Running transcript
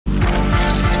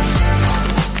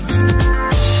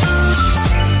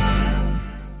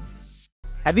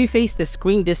Have you faced the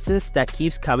screen distance that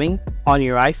keeps coming on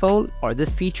your iPhone, or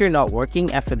this feature not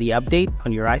working after the update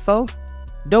on your iPhone?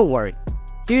 Don't worry.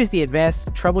 Here's the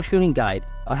advanced troubleshooting guide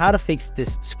on how to fix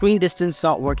this screen distance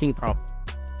not working problem.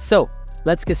 So,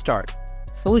 let's get started.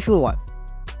 Solution 1.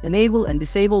 Enable and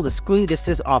disable the screen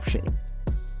distance option.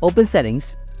 Open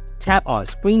Settings, tap on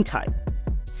Screen Type.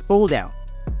 Scroll down,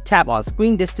 tap on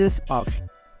Screen Distance option,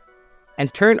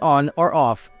 and turn on or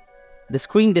off the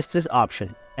screen distance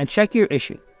option and check your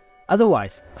issue.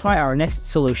 Otherwise, try our next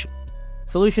solution.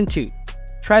 Solution 2.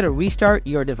 Try to restart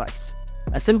your device.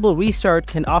 A simple restart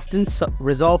can often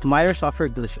resolve minor software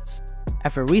glitches.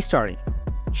 After restarting,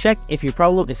 check if your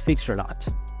problem is fixed or not,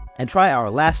 and try our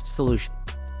last solution.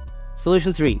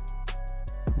 Solution 3.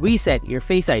 Reset your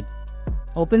Face ID.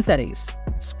 Open Settings,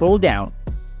 scroll down,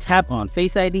 tap on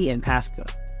Face ID and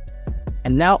passcode,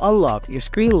 and now unlock your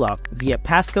screen lock via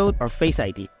passcode or Face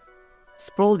ID.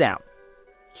 Scroll down.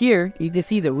 Here, you can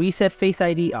see the Reset Face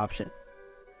ID option.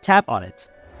 Tap on it,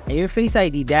 and your Face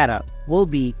ID data will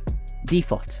be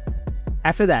default.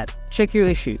 After that, check your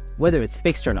issue, whether it's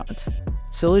fixed or not.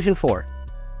 Solution 4.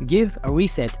 Give a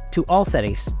reset to all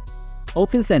settings.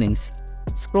 Open Settings,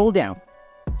 scroll down,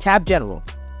 tap General,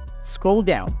 scroll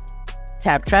down,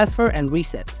 tap Transfer and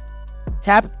Reset.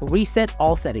 Tap Reset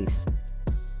All Settings.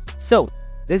 So,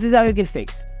 this is how you can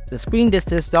fix the screen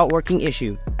distance not working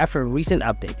issue after a recent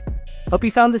update. Hope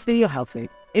you found this video helpful.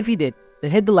 If you did,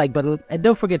 then hit the like button and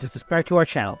don't forget to subscribe to our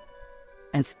channel.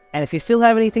 And if you still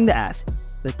have anything to ask,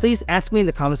 then please ask me in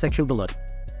the comment section below.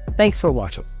 Thanks for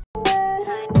watching.